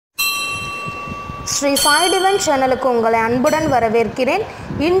Sri Sai divine சேனலுக்கு உங்களை அன்புடன் வரவேற்கிறேன்.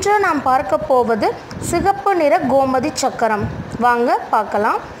 இன்று நாம் பார்க்க போவது சிகப்பு நிற கோமதி சக்கரம். வாங்க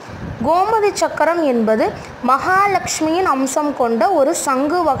பார்க்கலாம். கோமதி சக்கரம் என்பது மகாலட்சுமியின் அம்சம் கொண்ட ஒரு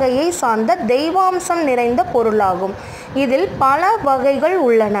சங்கு வகையை சார்ந்த தெய்வாம்சம் நிறைந்த பொருளாகும். இதில் பல வகைகள்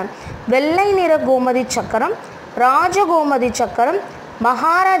உள்ளன. வெள்ளை நிற கோமதி சக்கரம், ராஜகோமதி சக்கரம்,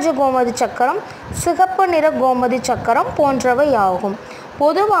 மகாராஜ கோமதி சக்கரம், சிகப்பு நிற கோமதி சக்கரம் போன்றவை ஆகும்.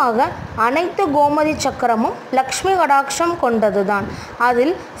 பொதுவாக அனைத்து கோமதி சக்கரமும் லக்ஷ்மி கடாட்சம் கொண்டதுதான்.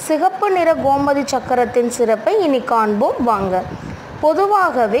 அதில் சிகப்பு நிற கோமதி சக்கரத்தின் சிறப்பை இனி காண்போம் வாங்க.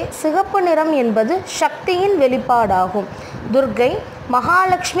 பொதுவாகவே சிகப்பு நிறம் என்பது சக்தியின் வெளிப்பாடாகும். துர்க்கை,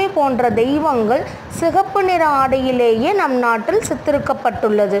 மகாலட்சுமி போன்ற தெய்வங்கள் சிகப்பு நிற ஆடையிலேயே நம் நாட்டில்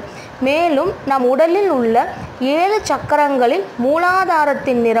சித்தரிக்கப்பட்டுள்ளது. மேலும் நம் உடலில் உள்ள 7 சக்கரங்களில்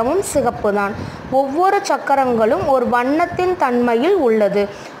மூலாதாரத்தின் நிறமும் சிகப்புதான். ஒவ்வொரு சக்கரங்களும் ஒரு வண்ணத்தின் தன்மையில் உள்ளது.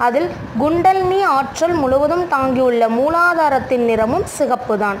 அதில் குண்டலினி ஆற்றல் முழுவதும் தாங்கியுள்ள மூலாதாரத்தின் நிறமும்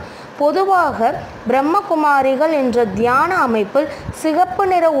சிகப்புதான். பொதுவாக பிரம்மகுமாரிகள் என்ற தியான அமைப்பில் சிகப்பு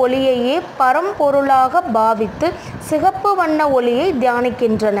நிற ஒளியையே பரம்பொருளாக பாவித்து சிகப்பு வண்ண ஒளியை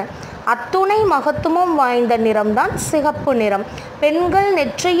தியானிக்கின்றன. அத்துணை மகத்துவம் வாய்ந்த நிறம்தான் சிகப்பு நிறம். பெண்கள்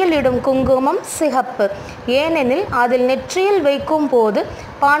நெற்றியில் இடும் குங்குமம் சிகப்பு. ஏனெனில் அதில் நெற்றியில் வைக்கும் போது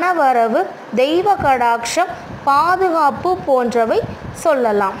பணவரவு, தெய்வ கடாட்சம், பாதுகாப்பு போன்றவை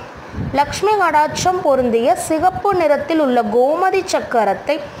சொல்லலாம். லக்ஷ்மி கடாட்சம் பொருந்திய சிகப்பு நிறத்தில் உள்ள கோமதி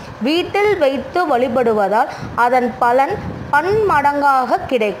சக்கரத்தை வீட்டில் வைத்து வழிபடுவதால் அதன் பலன் பன்மடங்காக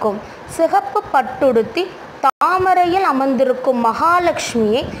கிடைக்கும். சிகப்பு பட்டுடுத்தி தாமரையில் அமர்ந்திருக்கும்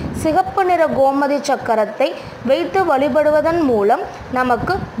மகாலட்சுமியை சிகப்பு நிற கோமதி சக்கரத்தை வைத்து வழிபடுவதன் மூலம்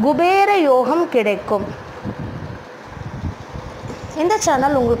நமக்கு குபேர யோகம் கிடைக்கும். இந்த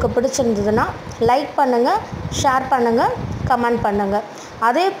சேனல் உங்களுக்கு பிடிச்சிருந்ததுன்னா லைக் பண்ணுங்கள், ஷேர் பண்ணுங்கள், கமெண்ட் பண்ணுங்கள்.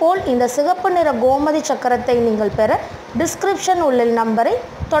 அதேபோல் இந்த சிகப்பு நிற கோமதி சக்கரத்தை நீங்கள் பெற டிஸ்கிரிப்ஷன் உள்ள நம்பரை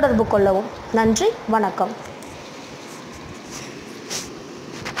தொடர்பு கொள்ளவும். நன்றி, வணக்கம்.